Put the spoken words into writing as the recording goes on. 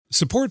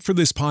Support for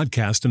this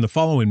podcast and the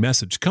following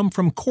message come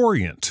from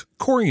Corient.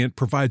 Corient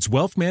provides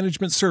wealth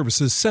management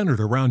services centered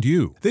around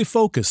you. They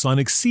focus on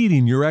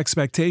exceeding your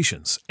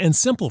expectations and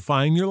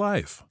simplifying your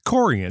life.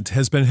 Corient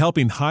has been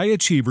helping high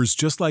achievers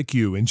just like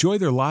you enjoy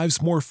their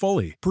lives more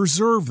fully,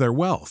 preserve their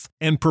wealth,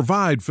 and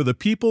provide for the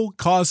people,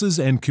 causes,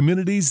 and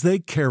communities they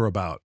care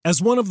about. As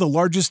one of the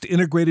largest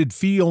integrated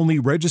fee-only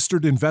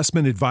registered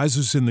investment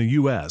advisors in the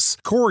U.S.,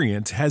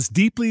 Corient has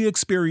deeply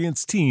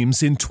experienced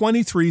teams in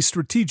 23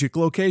 strategic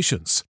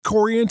locations.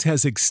 Corient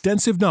has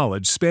extensive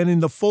knowledge spanning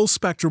the full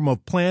spectrum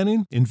of planning,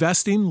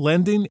 investing,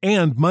 lending,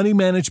 and money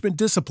management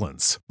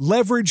disciplines.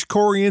 Leverage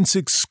Corient's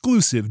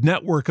exclusive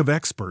network of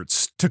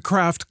experts to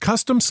craft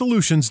custom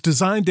solutions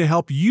designed to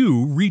help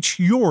you reach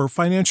your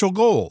financial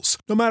goals,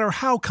 no matter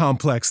how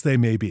complex they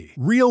may be.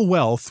 Real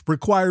wealth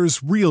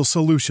requires real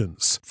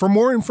solutions. For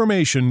more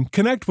information,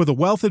 connect with a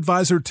wealth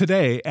advisor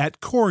today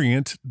at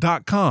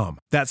Corient.com.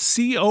 That's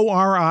Corient.com.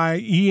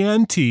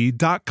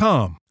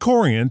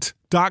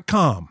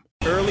 Corient.com.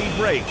 Early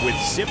break with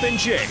Sip and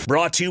Jake.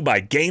 Brought to you by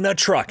Gaina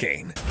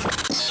Trucking.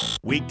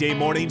 Weekday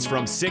mornings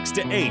from 6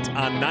 to 8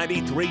 on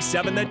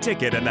 93.7 The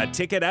Ticket and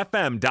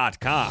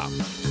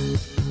theticketfm.com.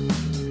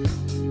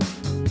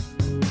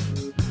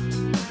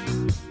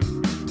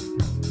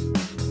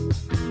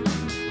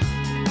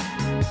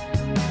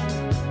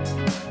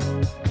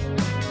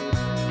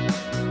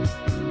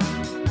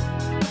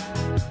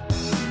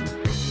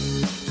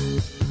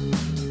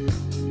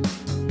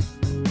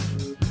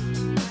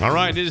 All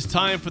right, it is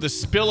time for the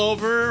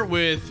Spillover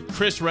with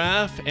Chris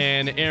Raff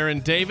and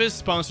Aaron Davis,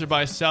 sponsored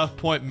by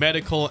SouthPointe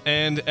Medical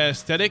and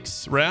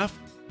Aesthetics. Raff,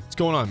 what's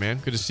going on, man?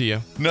 Good to see you.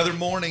 Another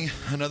morning.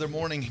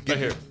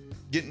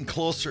 Getting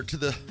closer to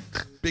the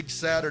big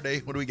Saturday.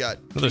 What do we got?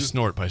 Another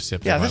snort by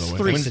Sip. Yeah, by that's the way.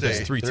 three That's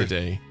today. three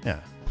today.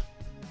 Yeah.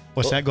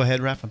 What's that? Go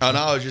ahead, Raff. No,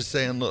 I was just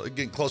saying, look,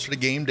 getting closer to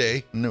game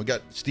day. And then we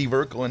got Steve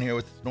Urkel in here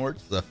with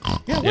snorts.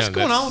 What's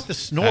going on with the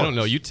snort? I don't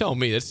know. You tell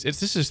me.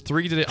 This is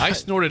 3 today. I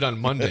snorted on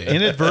Monday.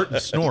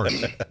 Inadvertent snort.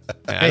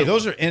 Hey,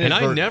 those are inadvertent. And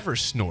I never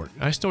snort.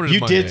 I snorted You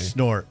Monday. did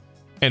snort.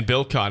 And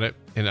Bill caught it.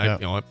 And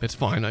Yeah. it's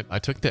fine. I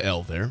took the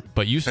L there.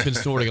 But you've been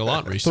snorting a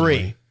lot recently.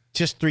 3.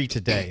 Just 3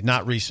 today,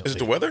 not recently. Is it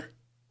the weather?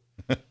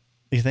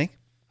 You think?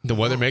 The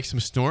weather makes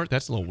him snort?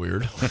 That's a little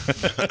weird.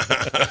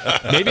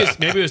 maybe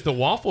it's the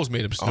waffles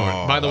made him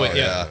snort. By the way,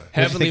 yeah.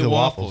 Heavenly of the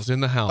waffles in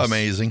the house.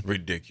 Amazing.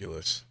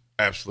 Ridiculous.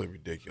 Absolutely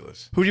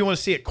ridiculous. Who do you want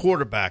to see at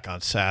quarterback on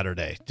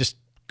Saturday? Just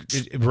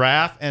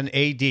Raff and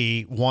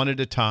AD, one at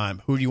a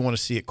time. Who do you want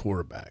to see at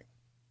quarterback?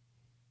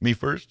 Me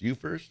first? You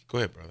first? Go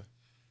ahead, brother.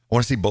 I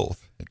want to see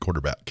both at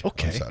quarterback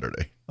Okay. on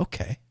Saturday.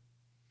 Okay.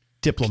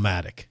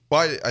 Diplomatic.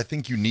 Well, I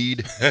think you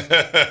need...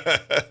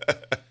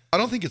 I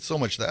don't think it's so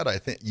much that. I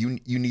think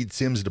you need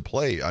Sims to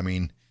play. I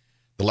mean,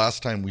 the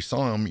last time we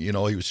saw him, he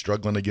was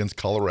struggling against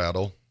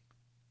Colorado.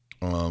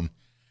 I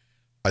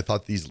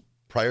thought these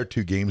prior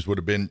 2 games would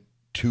have been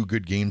 2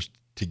 good games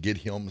to get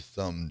him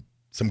some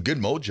good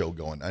mojo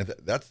going.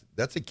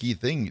 That's a key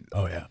thing.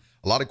 Oh, yeah.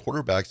 A lot of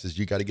quarterbacks is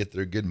you got to get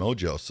their good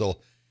mojo. So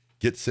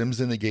get Sims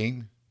in the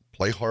game,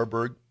 play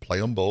Harburg, play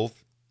them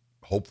both.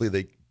 Hopefully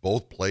they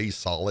both play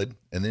solid,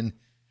 and then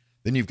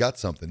you've got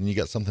something. And you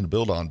got something to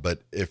build on.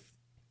 But if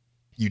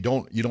you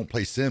don't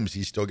play Sims,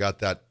 he's still got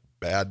that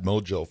bad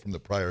mojo from the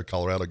prior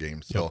Colorado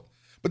game. So, yep.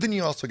 But then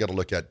you also got to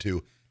look at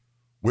too,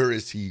 where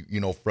is he,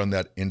 from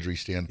that injury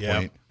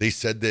standpoint? Yep. They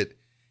said that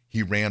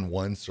he ran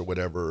once or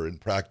whatever in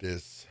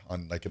practice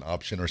on like an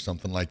option or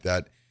something like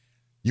that.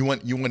 You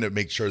want to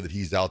make sure that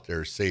he's out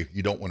there safe.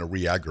 You don't want to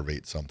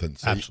re-aggravate something.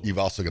 So you've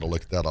also got to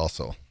look at that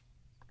also.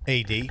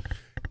 AD.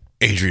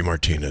 Adrian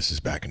Martinez is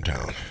back in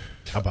town.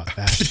 How about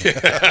that?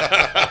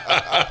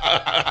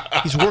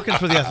 He's working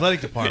for the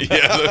athletic department.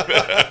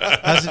 Yeah.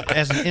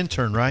 As an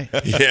intern, right?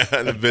 Yeah,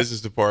 in the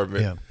business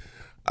department. Yeah.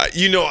 I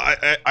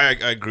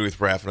agree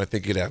with Raff, and I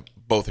think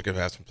both could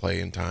have some play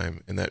in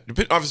time. And that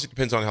obviously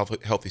depends on how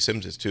healthy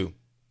Sims is, too.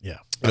 Yeah.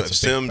 If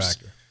Sims,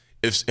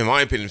 in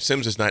my opinion, if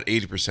Sims is not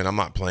 80%, I'm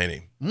not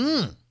playing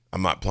him.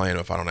 I'm not playing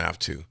him if I don't have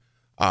to.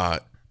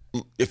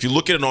 If you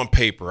look at it on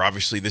paper,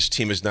 obviously this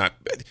team is not.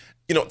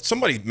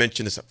 Somebody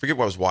mentioned this. I forget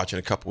what I was watching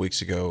a couple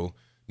weeks ago.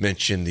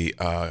 Mentioned the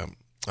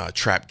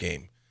trap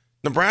game.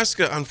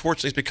 Nebraska,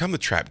 unfortunately, has become the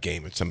trap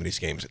game in some of these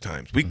games at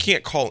times. We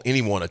can't call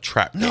anyone a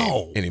trap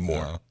game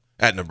anymore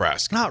at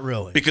Nebraska. Not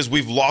really. Because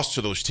we've lost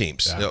to those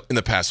teams in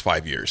the past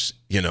 5 years,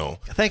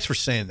 Thanks for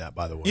saying that,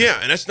 by the way. Yeah,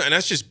 and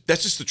that's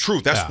just the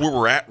truth. That's where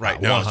we're at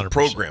right now 100%. As a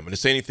program. And to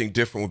say anything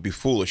different would be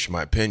foolish, in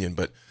my opinion.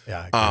 But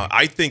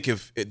I think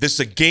if this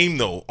is a game,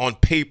 though, on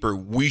paper,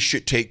 we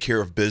should take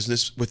care of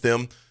business with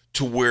them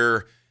to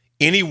where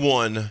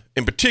anyone,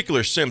 in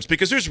particular Sims,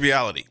 because there's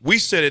reality. We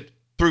said it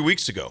 3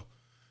 weeks ago.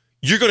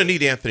 You're going to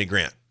need Anthony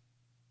Grant.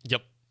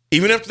 Yep.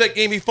 Even after that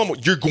game he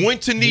fumbled, you're going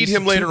to need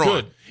him later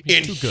on.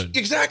 He's too good.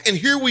 Exactly. And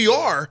here we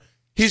are.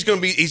 He's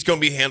going to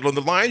be handling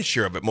the lion's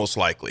share of it, most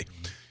likely.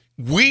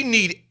 We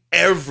need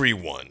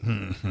everyone.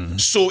 Mm-hmm.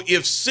 So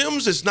if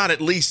Sims is not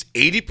at least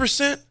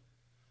 80%,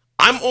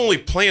 I'm only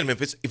playing him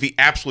if he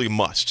absolutely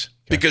must,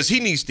 because he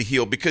needs to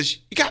heal. Because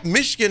you got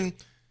Michigan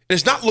And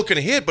it's not looking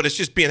ahead, but it's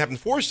just having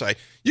foresight.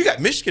 You got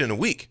Michigan in a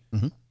week,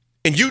 and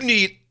you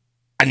need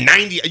a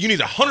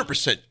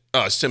 100%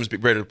 Sims be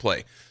ready to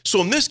play.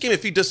 So in this game,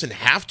 if he doesn't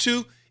have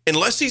to,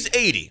 unless he's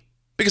 80,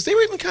 because they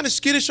were even kind of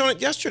skittish on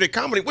it yesterday,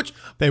 comedy, which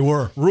they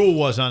were. Rule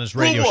was on his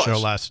radio show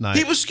last night.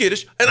 He was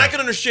skittish, and I can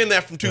understand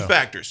that from two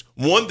factors.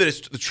 One, that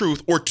it's the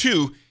truth, or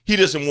two, he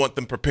doesn't want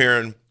them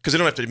preparing because they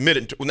don't have to admit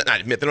it. Well,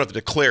 not admit, they don't have to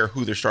declare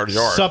who their starters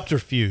are.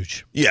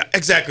 Subterfuge. Yeah,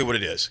 exactly what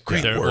it is.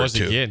 Great there word, it was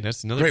too. again.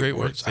 That's another great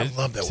word. I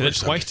love that Said word. it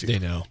twice today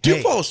now. Do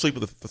you fall asleep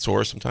with a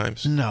thesaurus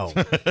sometimes? No.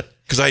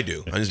 Because I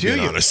do. I'm just being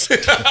honest.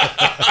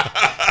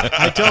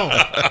 I don't.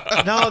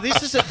 No,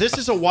 this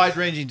is a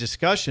wide-ranging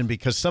discussion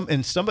because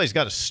somebody's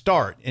got to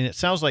start, and it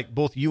sounds like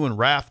both you and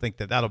Raff think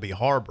that'll be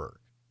Harburg.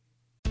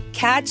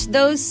 Catch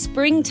those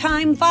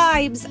springtime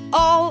vibes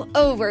all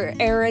over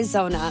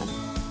Arizona.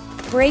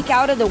 Break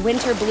out of the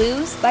winter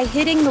blues by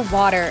hitting the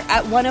water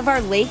at one of our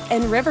lake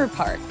and river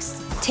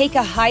parks. Take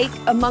a hike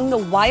among the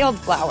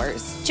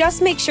wildflowers.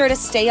 Just make sure to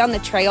stay on the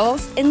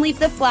trails and leave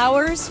the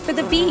flowers for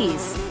the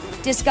bees.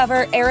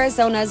 Discover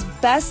Arizona's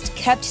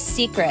best-kept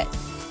secret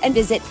and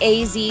visit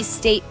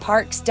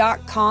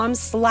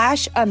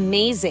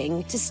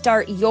azstateparks.com/amazing to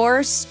start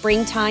your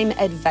springtime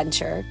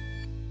adventure.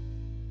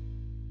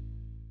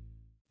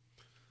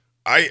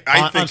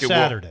 I think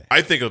Saturday.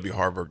 I think it'll be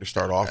Harburg to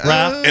start off,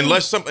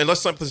 unless something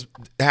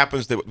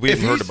happens that we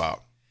haven't heard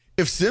about.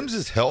 If Sims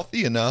is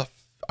healthy enough,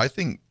 I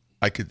think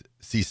I could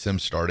see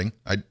Sims starting.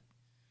 I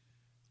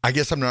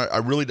guess I'm not.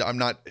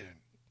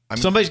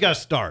 Somebody's got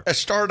to start. A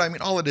start. I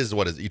mean, all it is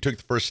what is it? You took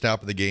the first snap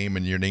of the game,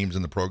 and your name's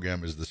in the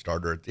program as the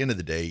starter. At the end of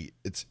the day,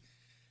 it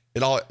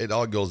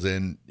all goes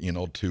in,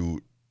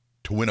 to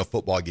win a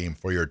football game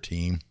for your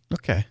team.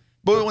 Okay.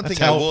 But one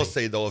thing I will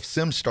say though, if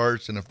Sims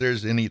starts, and if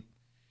there's any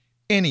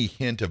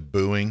hint of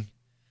booing,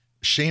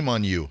 shame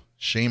on you.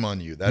 Shame on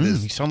you. That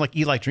is. You sound like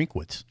Eli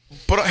Drinkwitz.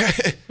 But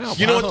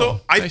you know what though?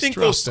 I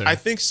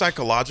Nice think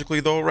psychologically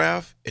though,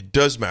 Raff, it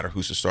does matter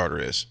who the starter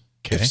is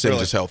if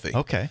Sims is healthy.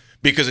 Okay.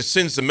 Because it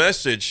sends the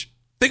message.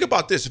 Think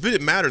about this: if it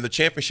didn't matter in the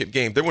championship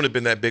game, there wouldn't have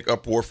been that big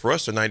uproar for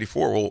us in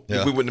 '94. Well,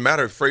 it wouldn't have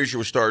mattered if Frazier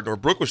was starting or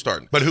Brooke was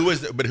starting. But who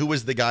was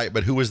the guy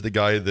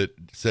that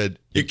said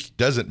it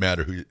doesn't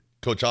matter who?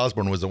 Coach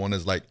Osborne was the one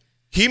that's like.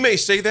 He may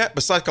say that,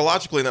 but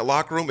psychologically in that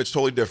locker room, it's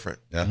totally different.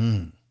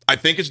 Yeah. I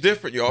think it's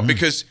different, y'all,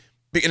 because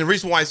and the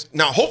reason why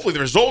now hopefully the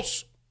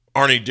results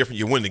aren't any different.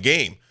 You win the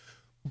game.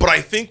 But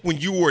I think when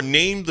you are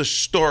named the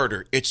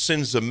starter, it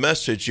sends a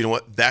message, you know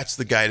what, that's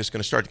the guy that's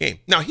going to start the game.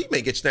 Now, he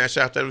may get snatched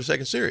out of the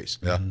second series.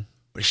 Yeah.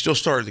 But he still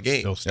started the game.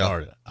 Still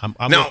started. Yeah.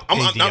 I'm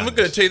going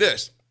to tell you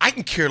this. I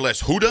can care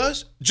less who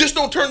does. Just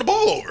don't turn the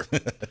ball over.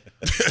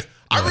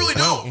 I really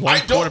don't. One I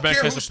don't quarterback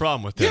care has a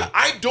problem with that. Yeah,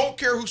 I don't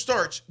care who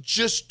starts.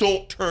 Just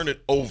don't turn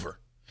it over.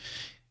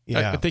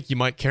 Yeah. I think you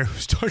might care who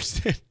starts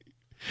then.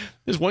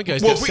 There's one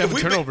guy's got 7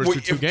 turnovers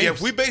through 2 games. Yeah,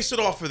 if we base it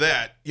off of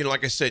that,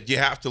 like I said, you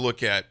have to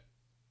look at,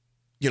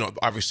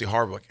 obviously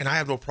Harbaugh. And I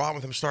have no problem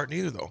with him starting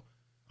either, though.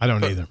 I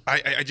don't either.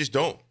 I just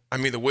don't. I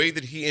mean, the way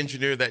that he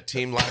engineered that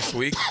team last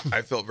week,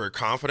 I felt very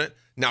confident.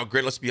 Now,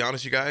 Grant, let's be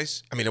honest, you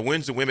guys. I mean, the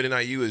wins and women in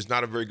IU is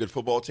not a very good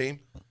football team.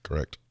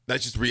 Correct.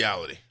 That's just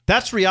reality.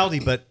 That's reality.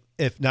 But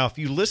if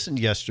you listened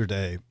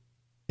yesterday,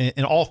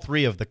 and all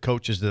 3 of the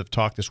coaches that have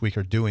talked this week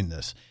are doing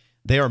this,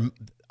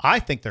 I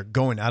think they're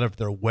going out of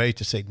their way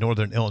to say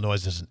Northern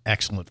Illinois is an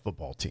excellent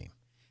football team.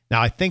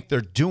 Now, I think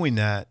they're doing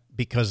that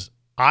because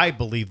I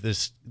believe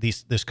this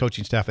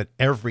coaching staff at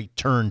every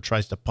turn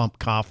tries to pump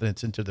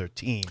confidence into their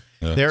team.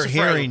 Yeah. They're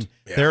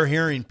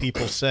hearing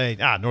people say,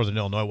 Northern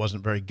Illinois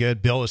wasn't very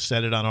good. Bill has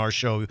said it on our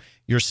show.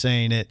 You're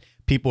saying it.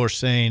 People are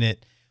saying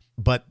it.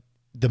 But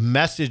the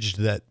message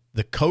that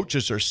the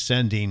coaches are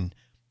sending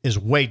is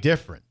way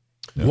different.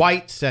 Yeah.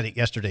 White said it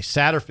yesterday.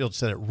 Satterfield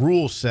said it.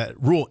 Rule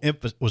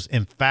was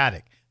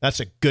emphatic. That's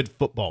a good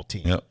football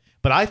team. Yep.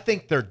 But I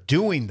think they're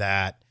doing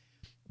that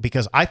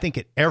because I think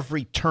at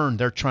every turn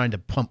they're trying to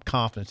pump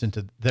confidence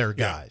into their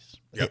guys.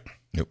 Yep.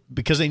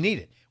 Because they need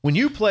it. When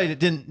you played, it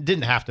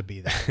didn't have to be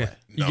that way.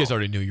 You guys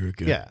already knew you were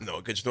good. Yeah. No,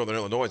 against Northern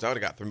Illinois, I would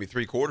have got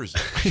 3 quarters.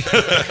 You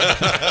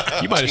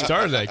might have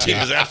started that team.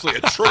 Was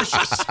absolutely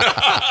atrocious.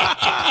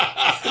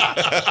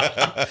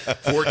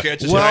 4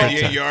 catches,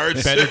 98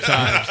 yards. Better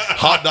times.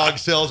 Hot dog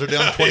sales are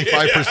down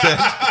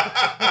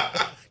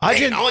 25%. I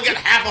only got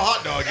half a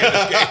hot dog in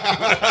this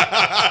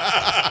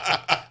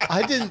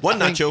game. One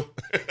nacho.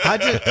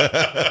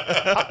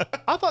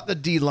 I thought the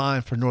D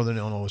line for Northern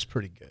Illinois was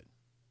pretty good.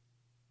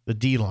 The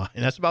D line,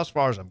 and that's about as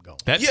far as I'm going.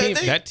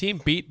 That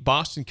team beat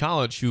Boston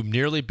College, who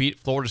nearly beat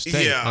Florida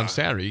State on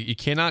Saturday. You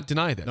cannot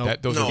deny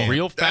that. Those are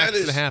real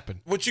facts that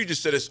happen. What you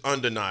just said is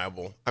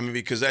undeniable. I mean,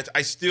 because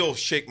I still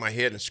shake my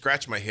head and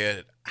scratch my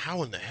head.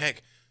 How in the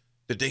heck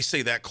did they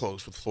say that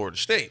close with Florida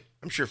State?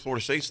 I'm sure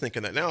Florida State's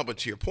thinking that now, but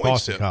to your point,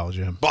 Boston College.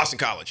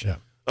 Yeah.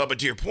 But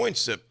to your point,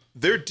 Sip,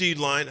 their D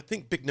line, I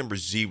think big number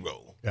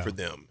 0 for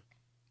them.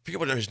 I forget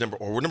what his number,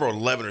 or number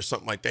 11 or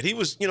something like that. He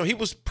was, he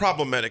was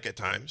problematic at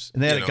times.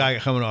 And they had a guy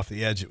coming off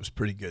the edge that was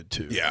pretty good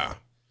too. Yeah.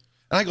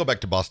 And I go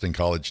back to Boston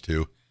College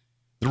too.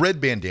 The red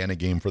bandana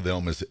game for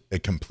them is a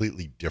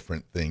completely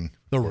different thing.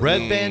 The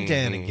red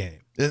bandana game.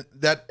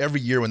 That every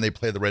year when they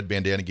play the red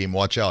bandana game,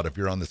 watch out if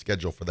you're on the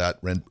schedule for that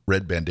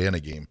red bandana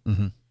game.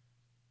 Mm-hmm.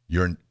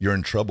 You're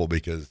in trouble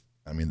because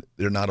I mean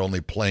they're not only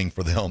playing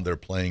for them, they're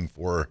playing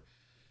for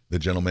the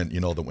gentleman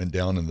that went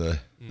down in the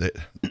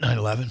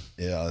 9/11.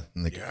 Yeah,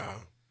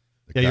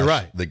 You're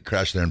right. They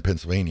crashed there in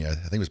Pennsylvania.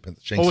 I think it was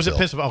Shanksville. Oh, was it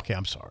Pennsylvania? Okay,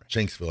 I'm sorry.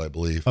 Shanksville, I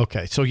believe.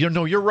 Okay, so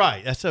you're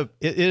right. It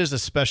is a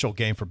special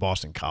game for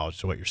Boston College.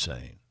 Is what you're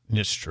saying, and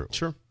it's true.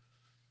 Sure.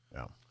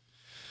 Yeah.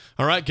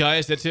 All right,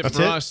 guys, that's it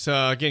for us.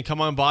 Again,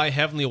 come on by.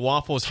 Heavenly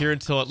Waffles here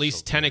until at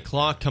least 10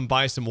 o'clock. Come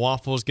buy some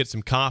waffles, get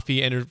some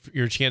coffee, enter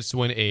your chance to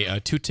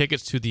win 2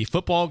 tickets to the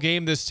football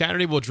game this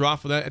Saturday. We'll draw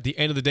for that at the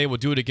end of the day. We'll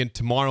do it again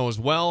tomorrow as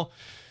well.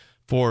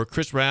 For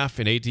Chris Raff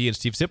and AD and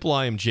Steve Sipple,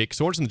 I am Jake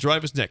Sorensen. The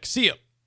drive is next. See ya.